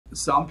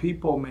some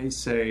people may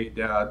say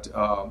that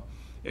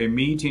a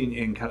meeting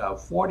in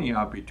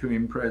California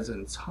between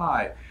President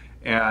Tsai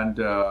and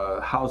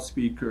House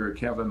Speaker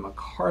Kevin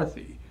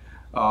McCarthy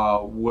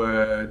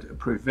would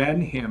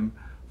prevent him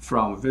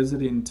from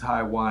visiting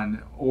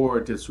Taiwan or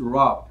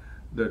disrupt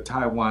the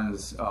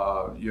Taiwan's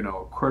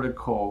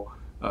critical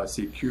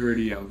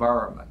security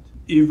environment.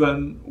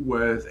 Even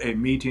with a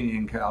meeting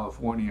in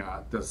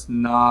California, does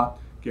not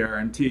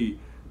guarantee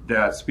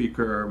that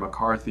Speaker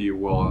McCarthy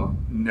will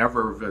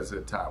never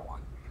visit Taiwan.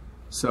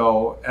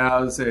 So,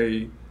 as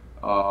a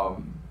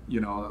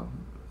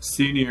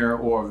senior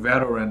or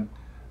veteran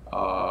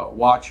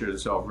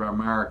watchers of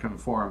American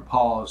foreign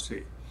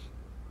policy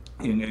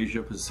in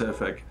Asia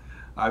Pacific,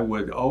 I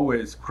would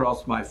always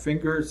cross my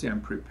fingers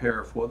and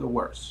prepare for the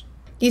worst.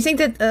 Do you think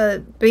that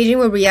Beijing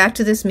will react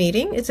to this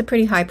meeting? It's a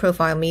pretty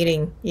high-profile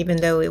meeting, even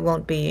though it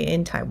won't be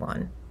in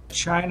Taiwan.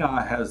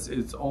 China has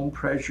its own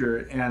pressure,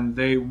 and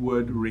they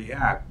would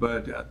react,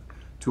 but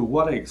to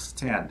what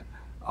extent?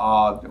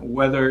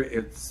 Whether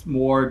it's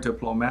more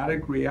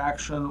diplomatic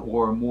reaction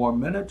or more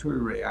military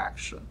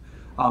reaction,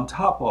 on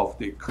top of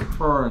the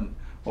current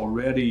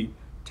already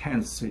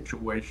tense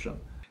situation.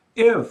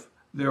 If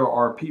there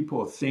are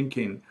people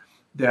thinking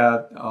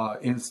that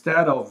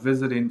instead of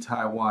visiting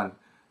Taiwan,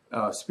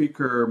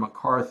 Speaker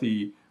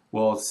McCarthy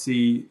will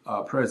see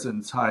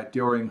President Tsai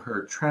during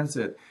her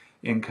transit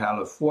in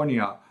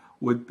California,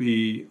 would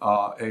be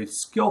a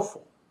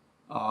skillful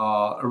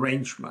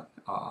arrangement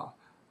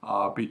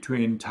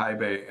between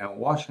Taipei and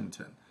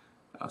Washington.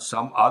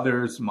 Some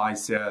others might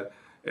say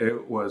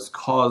it was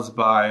caused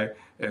by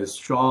a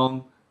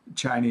strong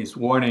Chinese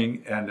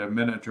warning and a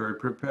military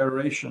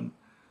preparation.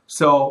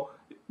 So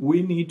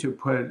we need to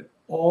put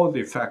all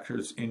the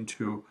factors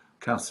into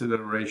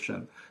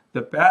consideration.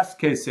 The best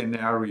case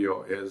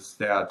scenario is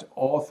that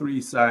all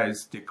three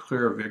sides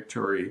declare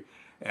victory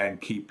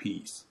and keep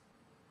peace.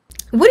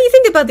 What do you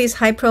think about these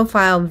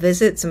high-profile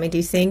visits? I mean, do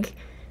you think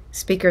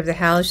Speaker of the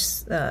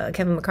House,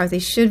 Kevin McCarthy,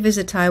 should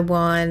visit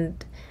Taiwan?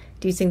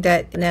 Do you think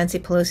that Nancy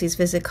Pelosi's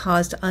visit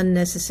caused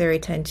unnecessary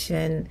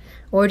tension?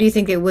 Or do you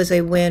think it was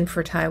a win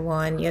for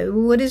Taiwan?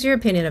 What is your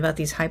opinion about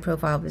these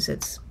high-profile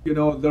visits?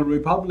 The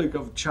Republic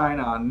of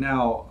China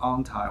now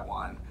on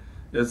Taiwan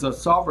is a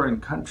sovereign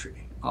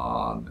country.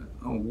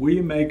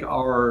 We make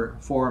our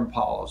foreign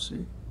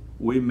policy.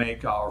 We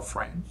make our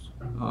friends,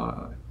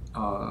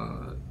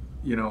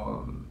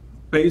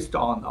 based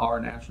on our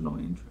national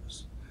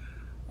interests.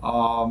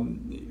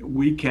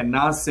 We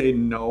cannot say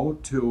no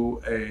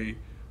to a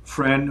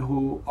friend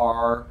who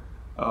are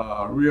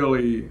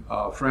really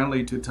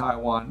friendly to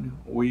Taiwan.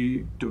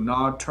 We do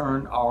not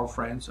turn our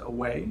friends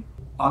away.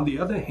 On the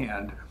other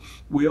hand,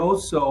 we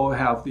also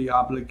have the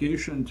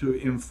obligation to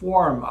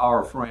inform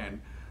our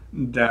friend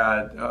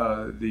that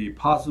the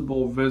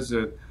possible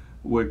visit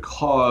would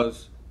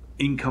cause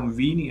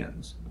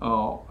inconvenience,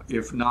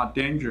 if not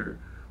danger,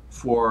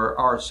 for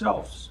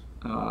ourselves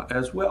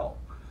as well.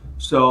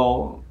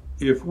 So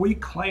if we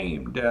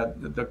claim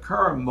that the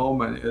current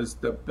moment is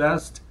the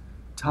best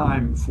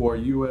time for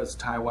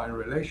US-Taiwan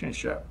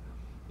relationship,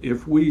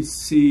 if we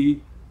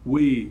see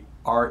we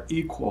are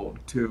equal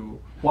to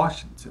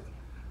Washington,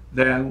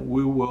 then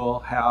we will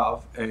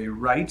have a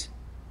right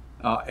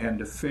and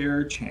a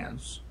fair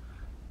chance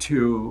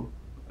to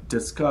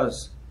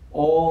discuss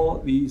all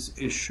these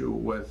issues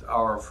with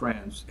our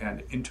friends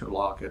and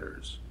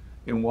interlocutors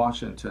in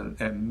Washington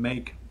and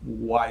make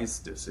wise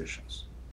decisions.